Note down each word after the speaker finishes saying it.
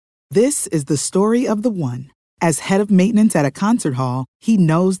This is the story of the one. As head of maintenance at a concert hall, he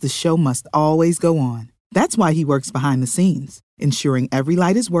knows the show must always go on. That's why he works behind the scenes, ensuring every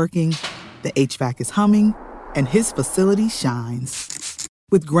light is working, the HVAC is humming, and his facility shines.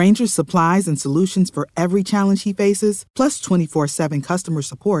 With Grainger's supplies and solutions for every challenge he faces, plus 24/7 customer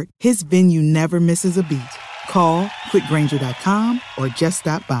support, his venue never misses a beat. Call quickgrainger.com or just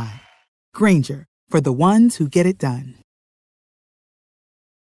stop by. Grainger, for the ones who get it done.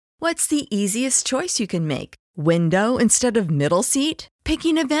 What's the easiest choice you can make? Window instead of middle seat?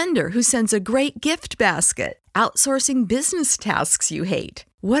 Picking a vendor who sends a great gift basket? Outsourcing business tasks you hate?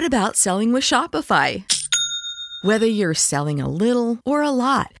 What about selling with Shopify? Whether you're selling a little or a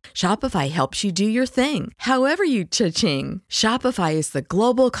lot, Shopify helps you do your thing, however you cha-ching. Shopify is the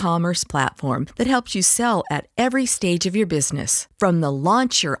global commerce platform that helps you sell at every stage of your business. From the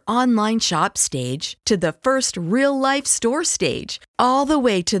launch your online shop stage to the first real-life store stage, all the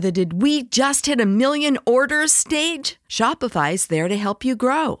way to the did we just hit 1 million orders stage. Shopify's there to help you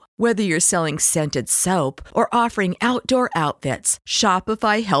grow. Whether you're selling scented soap or offering outdoor outfits,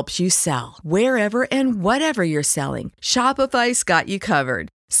 Shopify helps you sell. Wherever and whatever you're selling, Shopify's got you covered.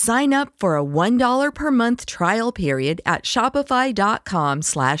 Sign up for a $1 per month trial period at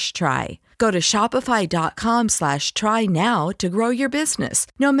shopify.com/try. Go to shopify.com/try now to grow your business,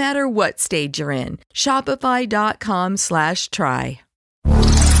 no matter what stage you're in. Shopify.com/try.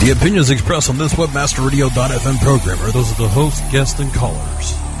 The opinions expressed on this WebmasterRadio.fm program are those of the host, guests, and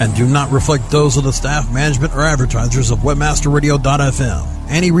callers, and do not reflect those of the staff, management, or advertisers of WebmasterRadio.fm.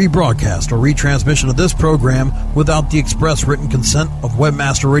 Any rebroadcast or retransmission of this program without the express written consent of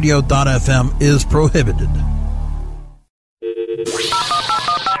WebmasterRadio.fm is prohibited.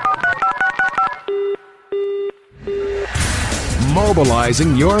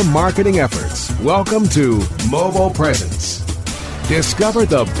 Mobilizing your marketing efforts. Welcome to Mobile Presence. Discover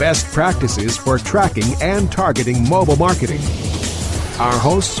the best practices for tracking and targeting mobile marketing. Our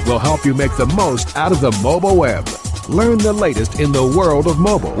hosts will help you make the most out of the mobile web. Learn the latest in the world of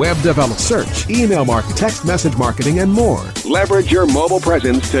mobile, web developed search, email marketing, text message marketing, and more. Leverage your mobile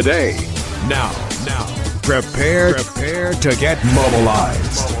presence today. Now, prepare to get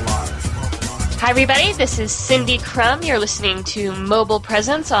mobilized. Hi, everybody. This is Cindy Crum. You're listening to Mobile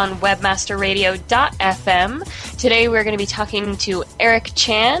Presence on WebmasterRadio.fm. Today, we're going to be talking to Eric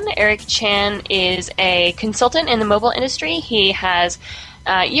Chan. Eric Chan is a consultant in the mobile industry. He has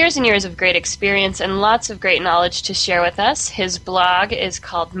years and years of great experience and lots of great knowledge to share with us. His blog is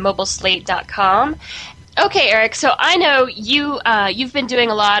called mobileslate.com. Okay, Eric, so I know you've been doing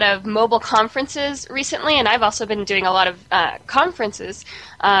a lot of mobile conferences recently, and I've also been doing a lot of conferences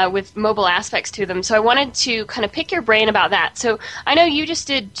with mobile aspects to them. So I wanted to kind of pick your brain about that. So I know you just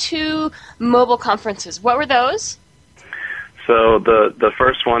did 2 mobile conferences. What were those? So the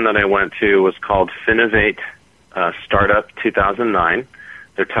first one that I went to was called Finovate Startup 2009.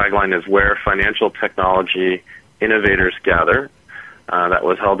 Their tagline is Where Financial Technology Innovators Gather. That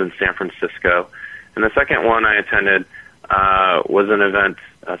was held in San Francisco. And the second one I attended was an event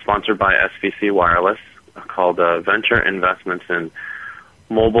sponsored by SVC Wireless called Venture Investments in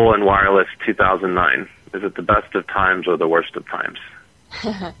Mobile and Wireless 2009. Is it the best of times or the worst of times?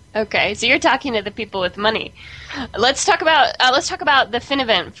 Okay, so you're talking to the people with money. Let's talk about the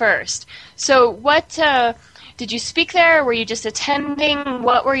FinEvent first. So what did you speak there? Were you just attending?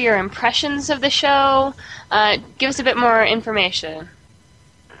 What were your impressions of the show? Give us a bit more information.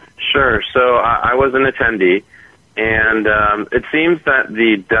 Sure. So I was an attendee, and it seems that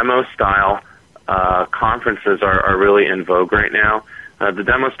the demo-style conferences are really in vogue right now. The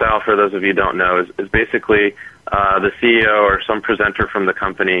demo style, for those of you who don't know, is basically the CEO or some presenter from the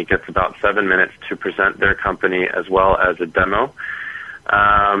company gets about 7 minutes to present their company as well as a demo.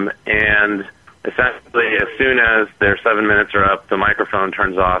 And essentially, as soon as their 7 minutes are up, the microphone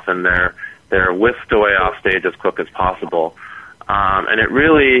turns off and they're whisked away off stage as quick as possible. And it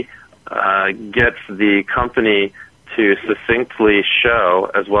really gets the company to succinctly show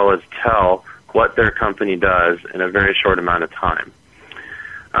as well as tell what their company does in a very short amount of time.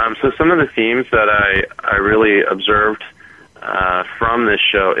 So some of the themes that I really observed from this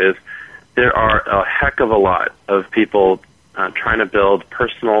show is there are a heck of a lot of people trying to build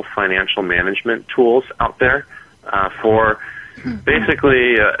personal financial management tools out there for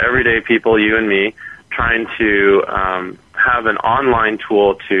basically everyday people, you and me, trying to have an online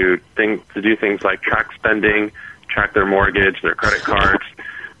tool to do things like track spending, track their mortgage, their credit cards.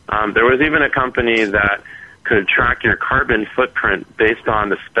 There was even a company that could track your carbon footprint based on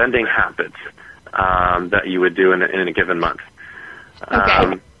the spending habits that you would do in a given month.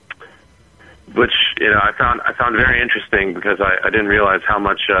 Okay. which I found very interesting because I didn't realize how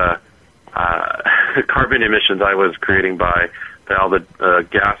much carbon emissions I was creating by all the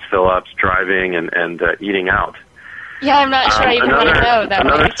gas fill-ups, driving, and eating out. Yeah, I'm not sure I even want to know. That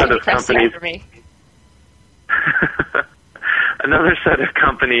another would set of companies for me. Another set of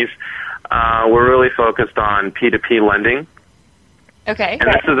companies were really focused on P2P lending. Okay.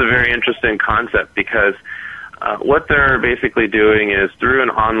 And this is a very interesting concept because what they're basically doing is through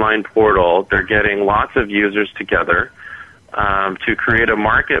an online portal, they're getting lots of users together to create a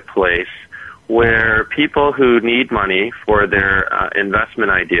marketplace where people who need money for their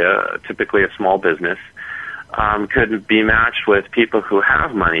investment idea, typically a small business, could be matched with people who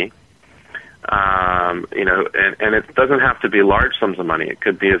have money. And it doesn't have to be large sums of money. It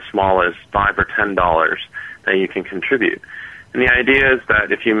could be as small as $5 or $10 that you can contribute. And the idea is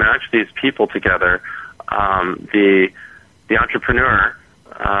that if you match these people together, the entrepreneur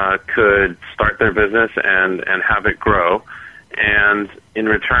could start their business and have it grow. And in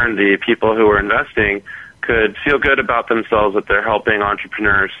return, the people who are investing could feel good about themselves that they're helping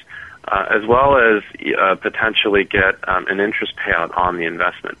entrepreneurs, as well as potentially get an interest payout on the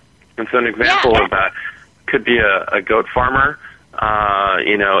investment. And so an example of that could be a goat farmer,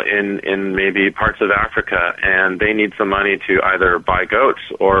 in maybe parts of Africa, and they need some money to either buy goats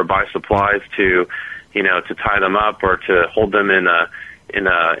or buy supplies to tie them up or to hold them in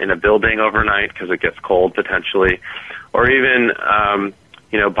a building overnight because it gets cold potentially, or even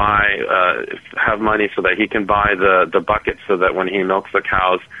have money so that he can buy the bucket so that when he milks the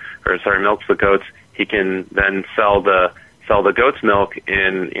goats, he can then sell the goat's milk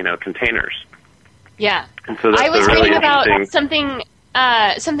in containers. Yeah. And so that's I was really reading about interesting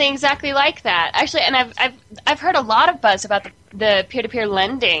something exactly like that, actually, and I've heard a lot of buzz about the peer-to-peer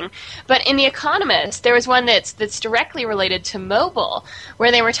lending, but in The Economist, there was one that's directly related to mobile,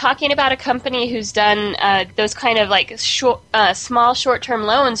 where they were talking about a company who's done those kind of like small short-term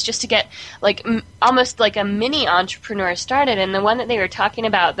loans just to get almost like a mini entrepreneur started. And the one that they were talking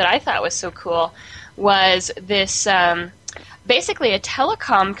about that I thought was so cool was this. Basically a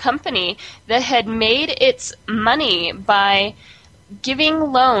telecom company that had made its money by giving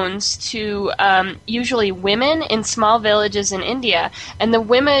loans to usually women in small villages in India, and the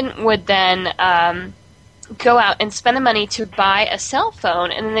women would then go out and spend the money to buy a cell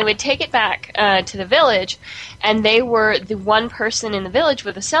phone, and then they would take it back to the village, and they were the one person in the village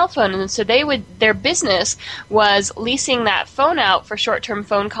with a cell phone, and so their business was leasing that phone out for short-term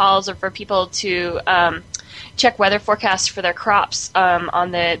phone calls or for people to check weather forecasts for their crops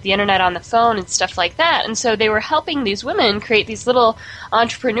on the internet on the phone and stuff like that. And so they were helping these women create these little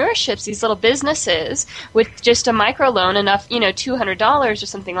entrepreneurships, these little businesses with just a microloan enough, $200 or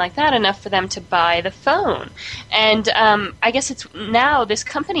something like that, enough for them to buy the phone. And I guess it's now this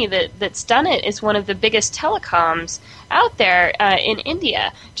company that's done it is one of the biggest telecoms out there in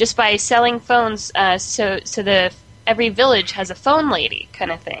India, just by selling phones so every village has a phone lady kind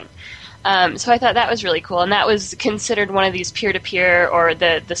of thing. So I thought that was really cool, and that was considered one of these peer-to-peer or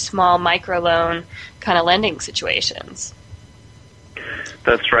the small microloan kind of lending situations.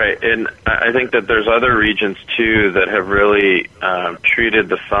 That's right, and I think that there's other regions too that have really treated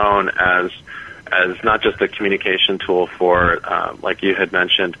the phone as not just a communication tool for, like you had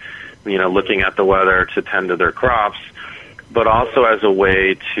mentioned, looking at the weather to tend to their crops, but also as a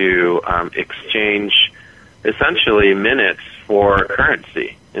way to exchange essentially minutes for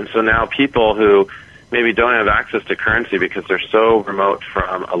currency. And so now people who maybe don't have access to currency because they're so remote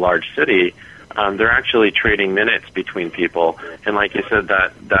from a large city, they're actually trading minutes between people. And like you said,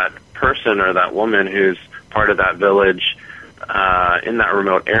 that person or that woman who's part of that village in that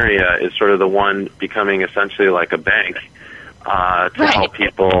remote area is sort of the one becoming essentially like a bank to help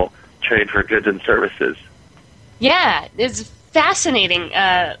people trade for goods and services. Yeah, it's a fascinating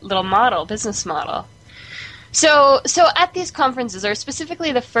little business model. So at these conferences, or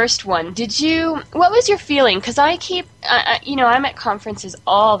specifically the first one, what was your feeling? Because I keep, I'm at conferences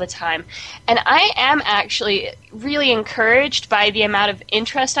all the time, and I am actually really encouraged by the amount of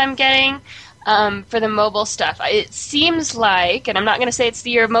interest I'm getting for the mobile stuff. It seems like, and I'm not going to say it's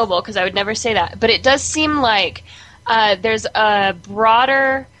the year of mobile, because I would never say that, but it does seem like there's a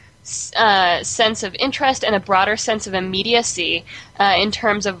broader sense of interest and a broader sense of immediacy in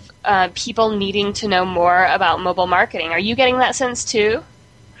terms of people needing to know more about mobile marketing. Are you getting that sense too?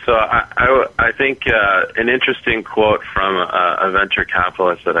 So I think an interesting quote from a venture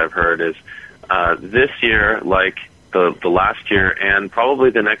capitalist that I've heard is this year, like the last year and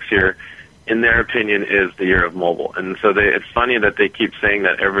probably the next year, in their opinion, is the year of mobile. And so it's funny that they keep saying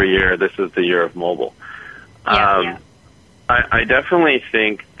that every year this is the year of mobile. I definitely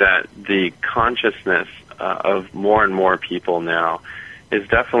think that the consciousness of more and more people now is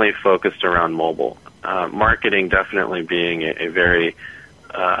definitely focused around mobile. Marketing definitely being a very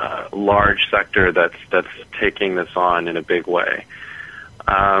large sector that's taking this on in a big way.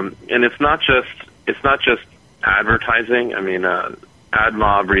 And it's not just advertising. I mean,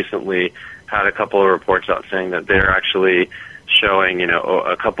 AdMob recently had a couple of reports out saying that they're actually showing,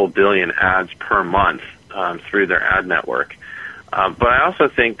 a couple billion ads per month through their ad network. But I also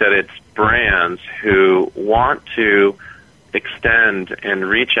think that it's brands who want to extend and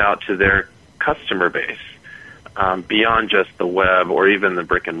reach out to their customer base beyond just the web or even the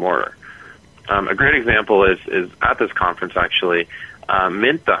brick and mortar. A great example is at this conference, actually,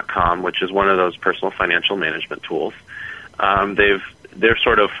 Mint.com, which is one of those personal financial management tools. They're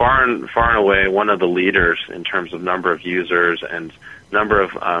sort of far and away one of the leaders in terms of number of users and number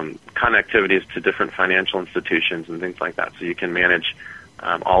of connectivities to different financial institutions and things like that, so you can manage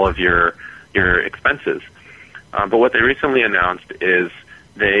all of your expenses. But what they recently announced is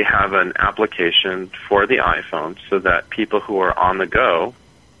they have an application for the iPhone so that people who are on the go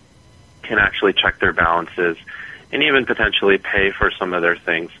can actually check their balances and even potentially pay for some of their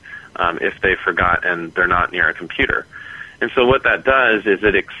things if they forgot and they're not near a computer. And so what that does is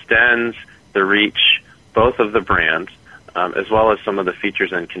it extends the reach both of the brand as well as some of the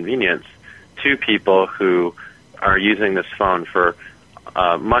features and convenience to people who are using this phone for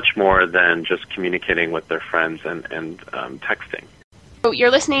much more than just communicating with their friends and texting.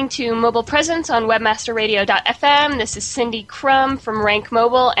 You're listening to Mobile Presence on webmasterradio.fm. This is Cindy Crum from Rank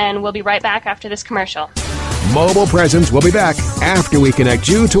Mobile, and we'll be right back after this commercial. Mobile Presence will be back after we connect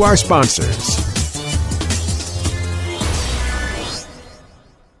you to our sponsors.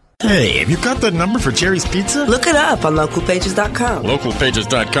 Hey, have you got the number for Jerry's Pizza? Look it up on localpages.com.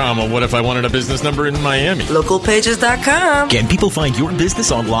 Localpages.com? Well, what if I wanted a business number in Miami? Localpages.com. Can people find your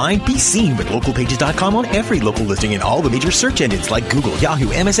business online? Be seen with localpages.com on every local listing in all the major search engines like Google, Yahoo,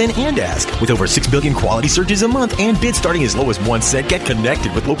 MSN, and Ask. With over 6 billion quality searches a month and bids starting as low as 1 cent, get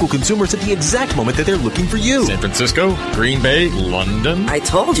connected with local consumers at the exact moment that they're looking for you. San Francisco, Green Bay, London. I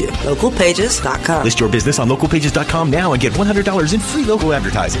told you. Localpages.com. List your business on localpages.com now and get $100 in free local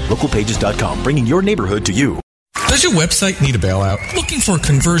advertising. Localpages.com, bringing your neighborhood to you. Does your website need a bailout? Looking for a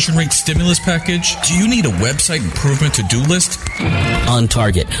conversion rate stimulus package? Do you need a website improvement to-do list? On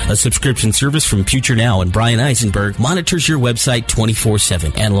Target, a subscription service from Future Now and Brian Eisenberg, monitors your website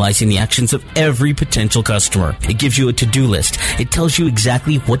 24/7, analyzing the actions of every potential customer. It gives you a to-do list. It tells you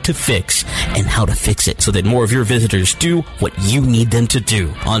exactly what to fix and how to fix it so that more of your visitors do what you need them to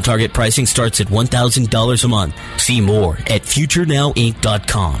do. On Target pricing starts at $1,000 a month. See more at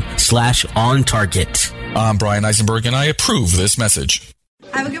futurenowinc.com/OnTarget. I'm Brian Eisenberg, and I approve this message.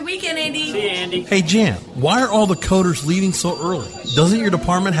 Have a good weekend, Andy. See you, Andy. Hey, Jan, why are all the coders leaving so early? Doesn't your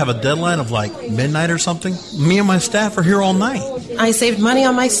department have a deadline of like midnight or something? Me and my staff are here all night. I saved money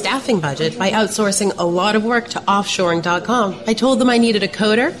on my staffing budget by outsourcing a lot of work to offshoring.com. I told them I needed a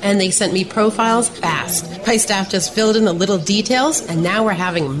coder, and they sent me profiles fast. My staff just filled in the little details, and now we're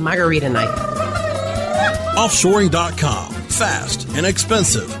having margarita night. Offshoring.com. Fast,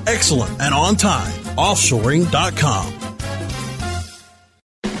 inexpensive, excellent, and on time. Offshoring.com.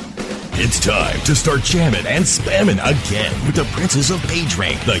 It's time to start jamming and spamming again with the princes of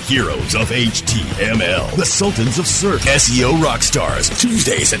PageRank, the heroes of HTML, the sultans of search, SEO rock stars.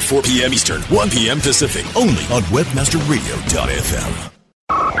 Tuesdays at 4 p.m. Eastern, 1 p.m. Pacific, only on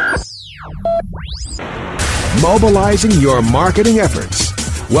webmasterradio.fm. Mobilizing your marketing efforts.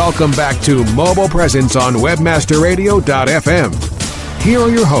 Welcome back to Mobile Presence on webmasterradio.fm. Here are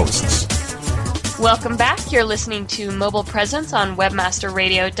your hosts. Welcome back. You're listening to Mobile Presence on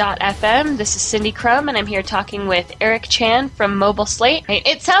webmasterradio.fm. This is Cindy Crum, and I'm here talking with Eric Chan from Mobile Slate.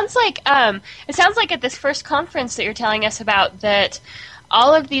 It sounds like at this first conference that you're telling us about that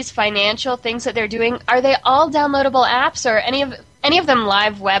all of these financial things that they're doing, are they all downloadable apps, or any of them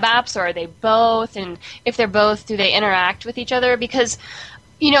live web apps, or are they both? And if they're both, do they interact with each other? Because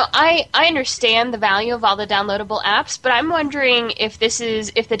I understand the value of all the downloadable apps, but I'm wondering if the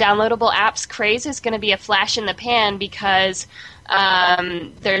downloadable apps craze is going to be a flash in the pan because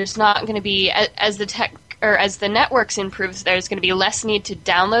there's not going to be, as the tech or as the networks improve, there's going to be less need to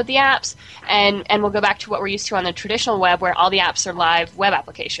download the apps, and we'll go back to what we're used to on the traditional web, where all the apps are live web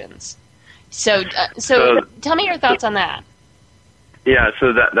applications. So tell me your thoughts on that. Yeah,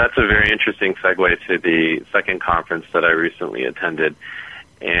 so that's a very interesting segue to the second conference that I recently attended.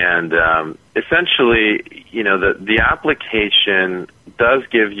 And essentially, the application does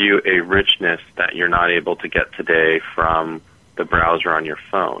give you a richness that you're not able to get today from the browser on your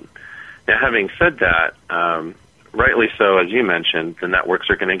phone. Now, having said that, rightly so, as you mentioned, the networks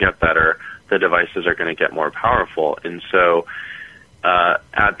are going to get better, the devices are going to get more powerful. And so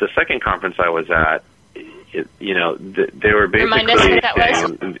at the second conference I was at, they were basically Remind us what that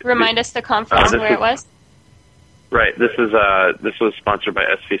was. Remind us the conference where it was. Right. This was sponsored by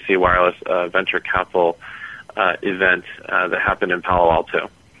SVC Wireless, venture capital event that happened in Palo Alto.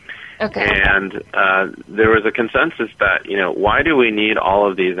 Okay. And there was a consensus that, why do we need all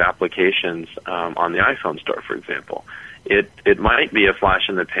of these applications on the iPhone store, for example? It might be a flash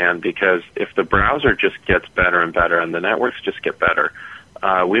in the pan, because if the browser just gets better and better and the networks just get better,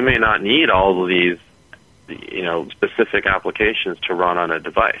 we may not need all of these, specific applications to run on a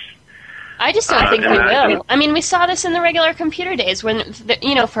device. I just don't think we will. I mean, we saw this in the regular computer days when,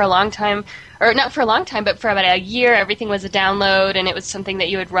 for a long time, or not for a long time, but for about a year, everything was a download, and it was something that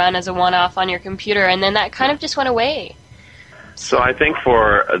you would run as a one-off on your computer, and then that kind of just went away. So I think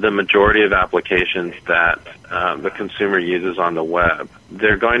for the majority of applications that the consumer uses on the web,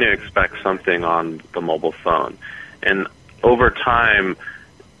 they're going to expect something on the mobile phone. And over time,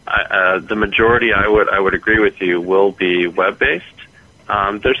 the majority, I would agree with you, will be web-based.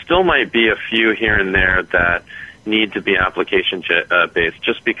 There still might be a few here and there that need to be application-based,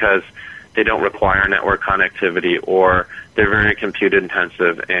 just because they don't require network connectivity, or they're very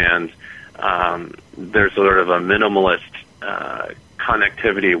compute-intensive, and there's sort of a minimalist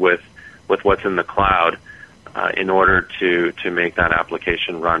connectivity with what's in the cloud in order to make that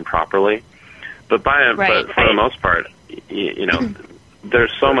application run properly. But for the most part,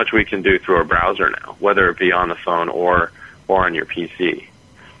 there's so much we can do through a browser now, whether it be on the phone or on your PC.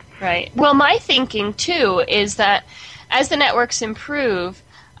 Right. Well, my thinking, too, is that as the networks improve,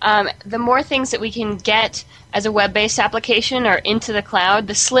 the more things that we can get as a web-based application or into the cloud,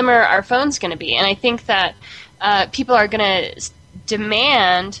 the slimmer our phone's going to be. And I think that people are going to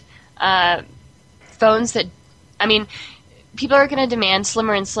demand phones that, people are going to demand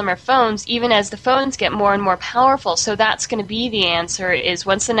slimmer and slimmer phones even as the phones get more and more powerful. So that's going to be the answer, is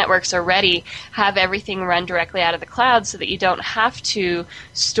once the networks are ready, have everything run directly out of the cloud so that you don't have to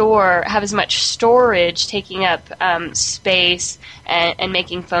have as much storage taking up space and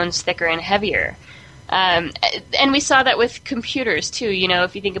making phones thicker and heavier. And we saw that with computers, too.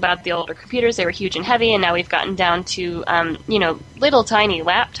 If you think about the older computers, they were huge and heavy, and now we've gotten down to, little tiny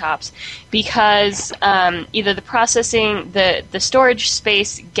laptops because either the processing, the storage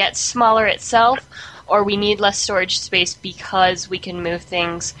space gets smaller itself, or we need less storage space because we can move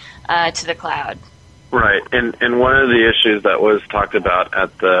things to the cloud. Right, and one of the issues that was talked about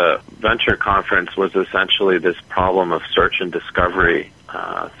at the venture conference was essentially this problem of search and discovery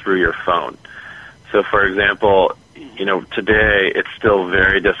through your phone. So, for example, today it's still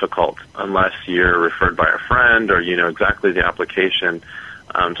very difficult, unless you're referred by a friend or you know exactly the application,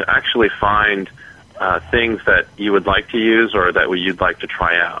 to actually find things that you would like to use or that you'd like to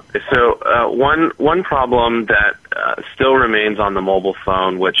try out. So one problem that still remains on the mobile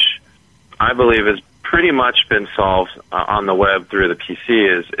phone, which I believe has pretty much been solved on the web through the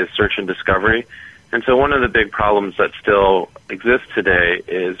PC, is search and discovery. And so one of the big problems that still exists today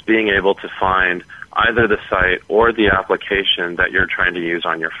is being able to find either the site or the application that you're trying to use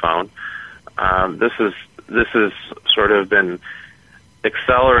on your phone. This has sort of been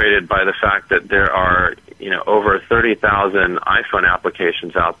accelerated by the fact that there are over 30,000 iPhone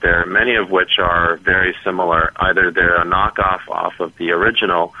applications out there, many of which are very similar. Either they're a knockoff off of the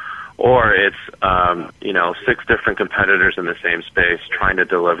original, or it's 6 different competitors in the same space trying to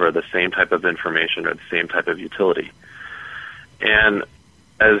deliver the same type of information or the same type of utility. And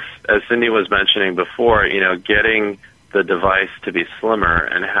as Cindy was mentioning before, getting the device to be slimmer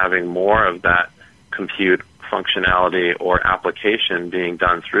and having more of that compute functionality or application being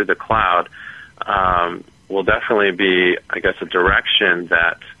done through the cloud will definitely be, I guess, a direction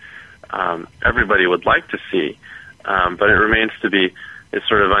that everybody would like to see. But it remains to be, it's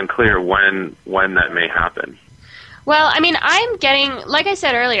sort of unclear when that may happen. Well, I'm getting, like I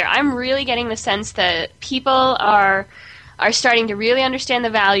said earlier, I'm really getting the sense that people are starting to really understand the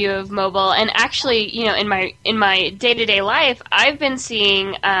value of mobile. And actually, in my day-to-day life, I've been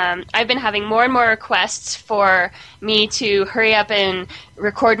having more and more requests for me to hurry up and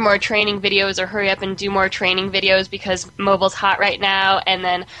record more training videos or hurry up and do more training videos because mobile's hot right now. And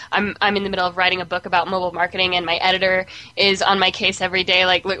then I'm in the middle of writing a book about mobile marketing, and my editor is on my case every day,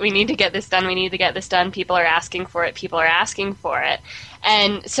 like, look, we need to get this done. We need to get this done. People are asking for it.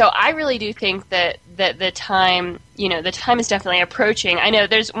 And so I really do think that the time, the time is definitely approaching. I know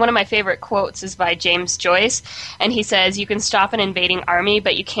there's one of my favorite quotes is by James Joyce, and he says, "You can stop an invading army,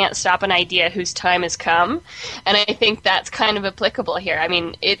 but you can't stop an idea whose time has come." And I think that's kind of applicable here. I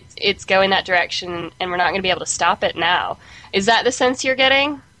mean, it's going that direction, and we're not going to be able to stop it now. Is that the sense you're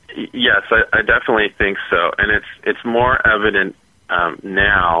getting? Yes, I definitely think so, and it's more evident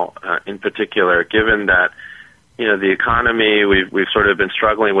now, in particular, given that the economy, we've sort of been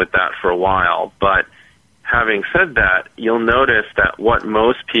struggling with that for a while. But having said that, you'll notice that what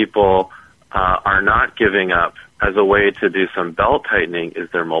most people are not giving up as a way to do some belt tightening is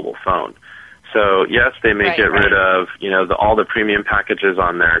their mobile phone. So yes, they may get rid of all the premium packages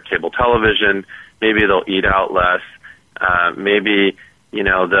on their cable television. Maybe they'll eat out less. Maybe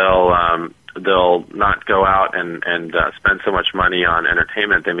they'll not go out and spend so much money on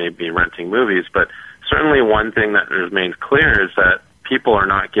entertainment. They may be renting movies, but certainly one thing that remains clear is that people are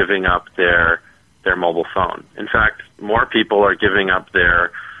not giving up their mobile phone. In fact, more people are giving up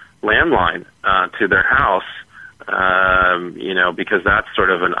their landline to their house, because that's sort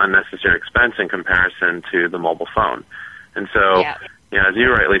of an unnecessary expense in comparison to the mobile phone. And so, as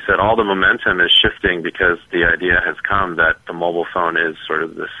you rightly said, all the momentum is shifting because the idea has come that the mobile phone is sort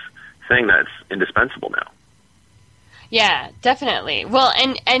of this thing that's indispensable now. Yeah, definitely. Well,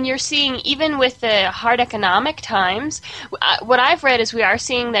 and you're seeing, even with the hard economic times, what I've read is we are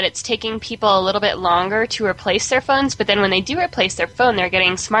seeing that it's taking people a little bit longer to replace their phones, but then when they do replace their phone, they're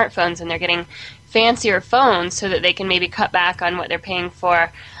getting smartphones and they're getting fancier phones so that they can maybe cut back on what they're paying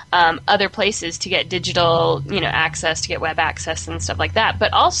for other places to get digital, access, to get web access and stuff like that.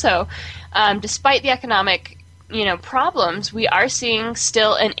 But also, despite the economic problems, we are seeing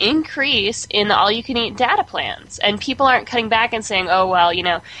still an increase in the all-you-can-eat data plans. And people aren't cutting back and saying, oh, well,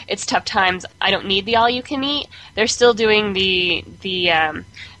 it's tough times, I don't need the all-you-can-eat. They're still doing the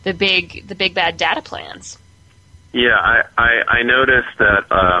big bad data plans. Yeah, I noticed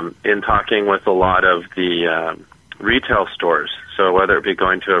that in talking with a lot of the retail stores, so whether it be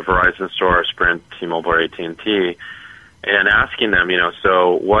going to a Verizon store, Sprint, T-Mobile, or AT&T, and asking them,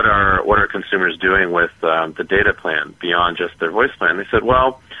 so what are consumers doing with the data plan beyond just their voice plan? They said,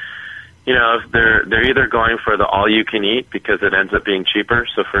 well, if they're either going for the all-you-can-eat because it ends up being cheaper.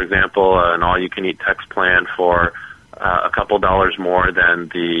 So, for example, an all-you-can-eat text plan for a couple dollars more than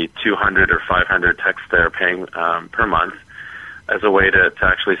the 200 or 500 texts they're paying per month as a way to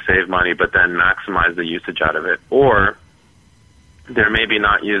actually save money, but then maximize the usage out of it. Or they're maybe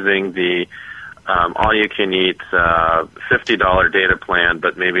not using the all-you-can-eat $50 data plan,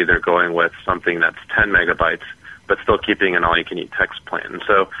 but maybe they're going with something that's 10 megabytes, but still keeping an all-you-can-eat text plan. And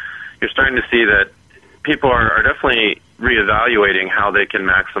so you're starting to see that people are definitely reevaluating how they can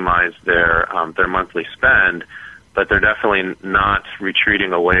maximize their monthly spend, but they're definitely not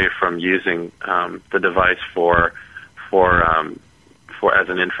retreating away from using the device for as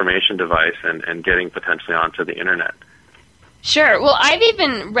an information device and getting potentially onto the internet. Sure. Well, I've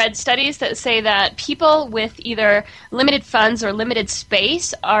even read studies that say that people with either limited funds or limited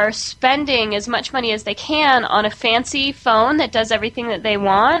space are spending as much money as they can on a fancy phone that does everything that they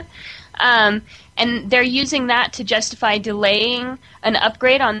want. And they're using that to justify delaying an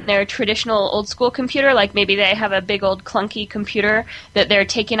upgrade on their traditional old-school computer. Like maybe they have a big old clunky computer that they're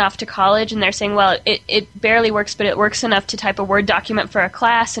taking off to college, and they're saying, well, it barely works, but it works enough to type a Word document for a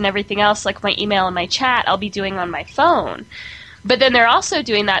class, and everything else, like my email and my chat, I'll be doing on my phone. But then they're also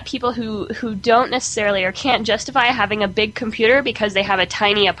doing that, people who don't necessarily or can't justify having a big computer because they have a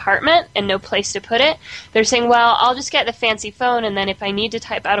tiny apartment and no place to put it. They're saying, well, I'll just get the fancy phone, and then if I need to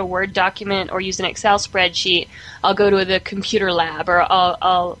type out a Word document or use an Excel spreadsheet, I'll go to the computer lab, or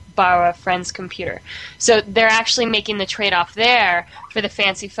I'll borrow a friend's computer. So they're actually making the trade-off there for the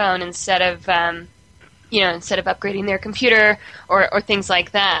fancy phone instead of upgrading their computer or things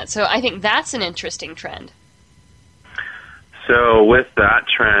like that. So I think that's an interesting trend. So with that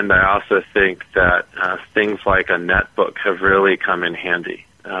trend, I also think that things like a netbook have really come in handy.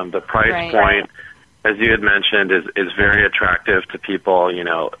 The price point, as you had mentioned, is very attractive to people.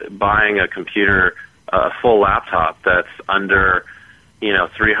 Buying a computer, a full laptop that's under,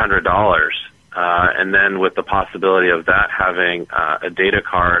 $300, and then with the possibility of that having a data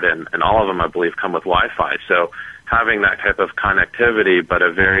card, and all of them, I believe, come with Wi-Fi. So having that type of connectivity, but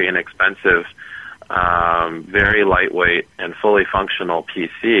a very inexpensive, very lightweight and fully functional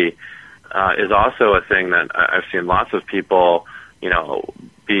PC is also a thing that I've seen lots of people,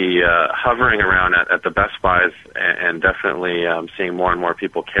 be hovering around at the Best Buys, and definitely seeing more and more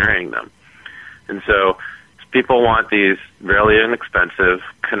people carrying them. And so people want these really inexpensive,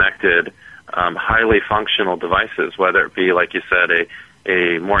 connected, highly functional devices, whether it be, like you said,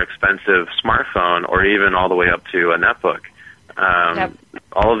 a more expensive smartphone, or even all the way up to a netbook.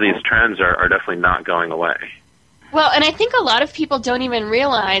 All of these trends are definitely not going away. Well, and I think a lot of people don't even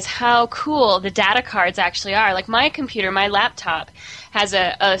realize how cool the data cards actually are. Like my computer, my laptop, has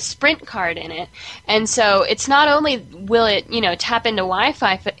a Sprint card in it. And so it's not only will it, tap into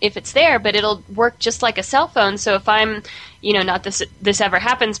Wi-Fi if it's there, but it'll work just like a cell phone. So if I'm, not this ever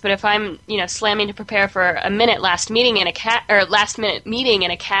happens, but if I'm, slamming to prepare for a last minute meeting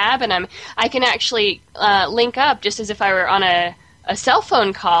in a cab, and I can actually link up just as if I were on a cell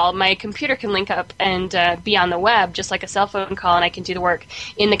phone call. My computer can link up and be on the web just like a cell phone call, and I can do the work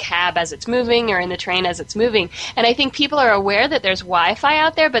in the cab as it's moving or in the train as it's moving. And I think people are aware that there's Wi-Fi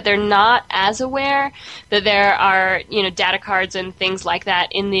out there, but they're not as aware that there are data cards and things like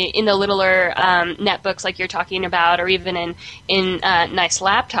that in the littler netbooks like you're talking about, or even in nice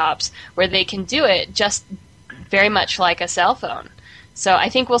laptops where they can do it just very much like a cell phone. So I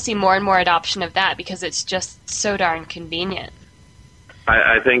think we'll see more and more adoption of that because it's just so darn convenient.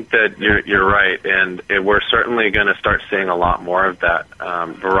 I think that you're right, and we're certainly going to start seeing a lot more of that.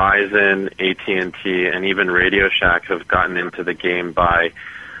 Verizon, AT&T, and even Radio Shack have gotten into the game by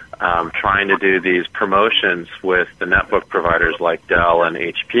trying to do these promotions with the netbook providers like Dell and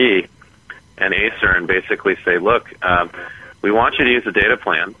HP and Acer, and basically say, look, we want you to use the data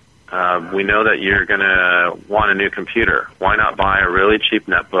plan. We know that you're going to want a new computer. Why not buy a really cheap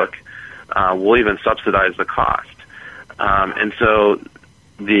netbook? We'll even subsidize the cost. And so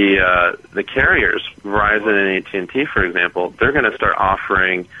the carriers, Verizon and AT&T, for example, they're going to start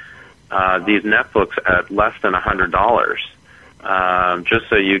offering these netbooks at less than $100, just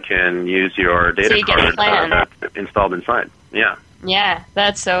so you can use your data card installed inside. Yeah. Yeah,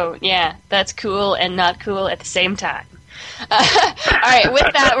 that's cool and not cool at the same time. All right,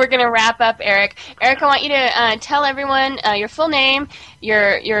 with that, we're going to wrap up, Eric. Eric, I want you to tell everyone your full name,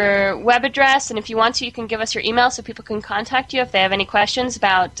 your web address, and if you want to, you can give us your email so people can contact you if they have any questions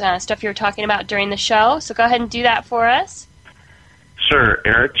about stuff you were talking about during the show. So go ahead and do that for us. Sure.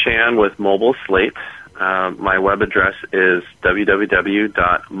 Eric Chan with Mobile Slate. My web address is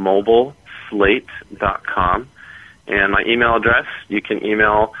www.mobileslate.com. And my email address, you can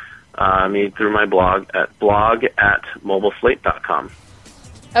email me through my blog at blog@mobileslate.com.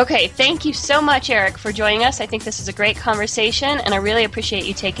 Okay, thank you so much, Eric, for joining us. I think this is a great conversation, and I really appreciate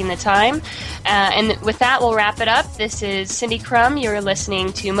you taking the time. And with that, we'll wrap it up. This is Cindy Crum. You're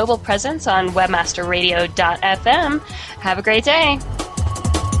listening to Mobile Presence on webmasterradio.fm. Have a great day.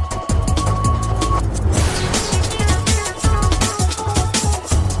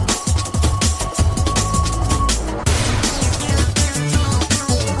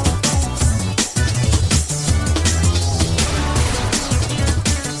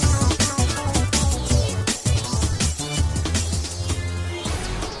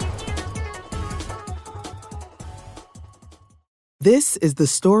 This is the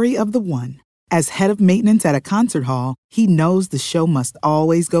story of the one. As head of maintenance at a concert hall, he knows the show must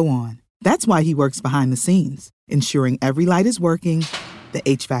always go on. That's why he works behind the scenes, ensuring every light is working, the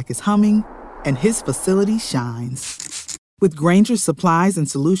HVAC is humming, and his facility shines. With Grainger's supplies and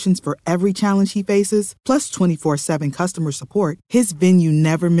solutions for every challenge he faces, plus 24/7 customer support, his venue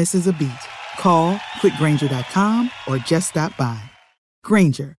never misses a beat. Call quickgrainger.com or just stop by.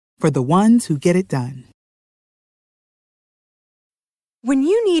 Grainger, for the ones who get it done. When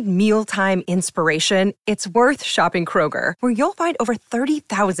you need mealtime inspiration, it's worth shopping Kroger, where you'll find over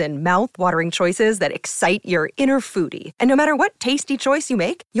 30,000 mouth-watering choices that excite your inner foodie. And no matter what tasty choice you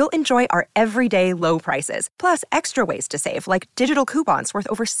make, you'll enjoy our everyday low prices, plus extra ways to save, like digital coupons worth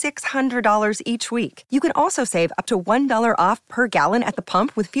over $600 each week. You can also save up to $1 off per gallon at the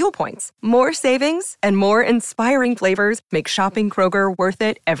pump with fuel points. More savings and more inspiring flavors make shopping Kroger worth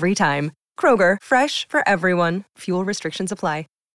it every time. Kroger, fresh for everyone. Fuel restrictions apply.